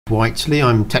Whiteley.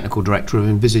 I'm Technical Director of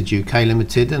Envisage UK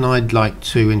Limited, and I'd like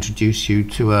to introduce you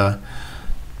to a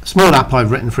small app I've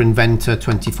written for Inventor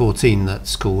 2014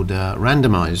 that's called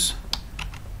Randomize.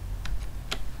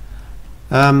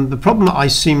 The problem that I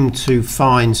seem to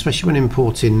find, especially when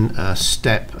importing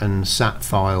STEP and SAT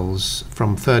files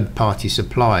from third-party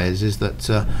suppliers, is that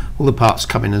all the parts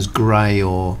come in as grey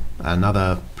or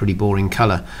another pretty boring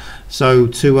colour. So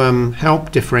to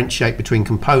help differentiate between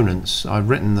components, I've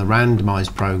written the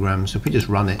Randomize program. So if we just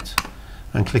run it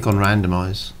and click on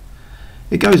Randomize,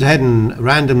 it goes ahead and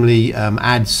randomly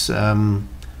adds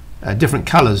different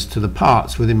colours to the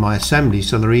parts within my assembly,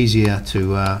 so they're easier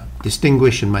to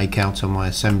distinguish and make out on my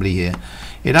assembly here.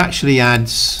 It actually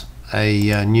adds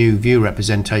a new view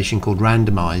representation called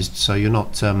Randomized, so you're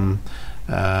not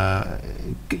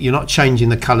changing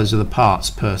the colours of the parts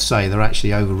per se, they're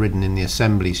actually overridden in the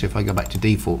assembly. So if I go back to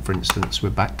default, for instance,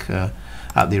 we're back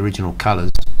at the original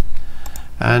colours.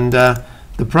 And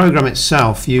the program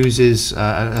itself uses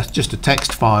just a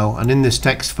text file, and in this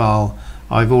text file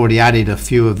I've already added a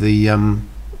few of the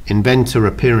Inventor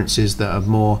appearances that are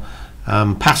more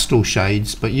pastel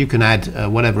shades, but you can add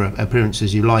whatever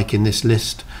appearances you like in this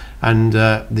list, and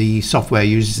the software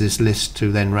uses this list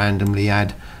to then randomly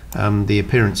add the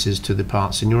appearances to the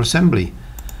parts in your assembly.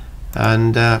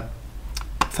 And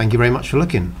thank you very much for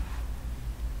looking.